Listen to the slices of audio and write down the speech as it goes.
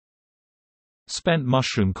Spent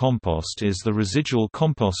mushroom compost is the residual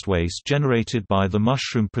compost waste generated by the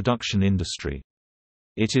mushroom production industry.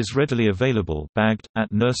 It is readily available bagged,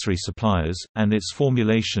 at nursery suppliers, and its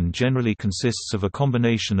formulation generally consists of a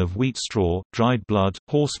combination of wheat straw, dried blood,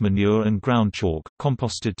 horse manure and ground chalk,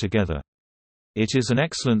 composted together. It is an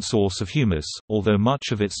excellent source of humus, although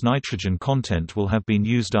much of its nitrogen content will have been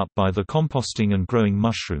used up by the composting and growing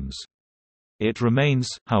mushrooms. It remains,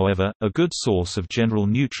 however, a good source of general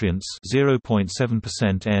nutrients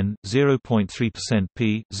 0.7% N, 0.3%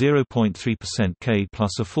 P, 0.3% K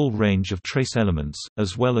plus a full range of trace elements,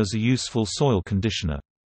 as well as a useful soil conditioner.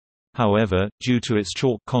 However, due to its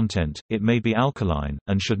chalk content, it may be alkaline,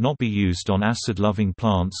 and should not be used on acid-loving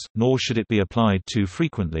plants, nor should it be applied too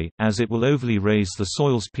frequently, as it will overly raise the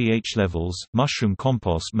soil's pH levels. Mushroom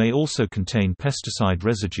compost may also contain pesticide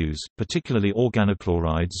residues, particularly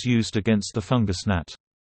organochlorides used against the fungus gnat.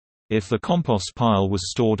 If the compost pile was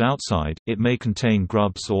stored outside, it may contain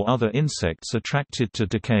grubs or other insects attracted to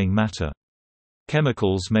decaying matter.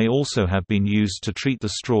 Chemicals may also have been used to treat the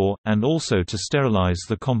straw, and also to sterilize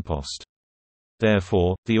the compost.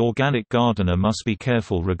 Therefore, the organic gardener must be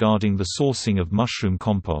careful regarding the sourcing of mushroom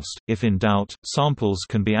compost. If in doubt, samples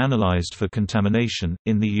can be analyzed for contamination.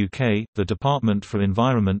 In the UK, the Department for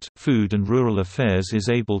Environment, Food and Rural Affairs is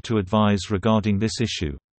able to advise regarding this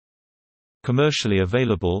issue. Commercially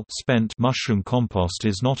available spent mushroom compost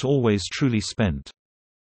is not always truly spent.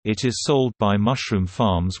 It is sold by mushroom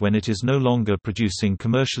farms when it is no longer producing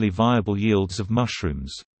commercially viable yields of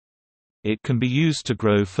mushrooms. It can be used to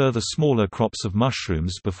grow further smaller crops of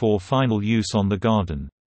mushrooms before final use on the garden.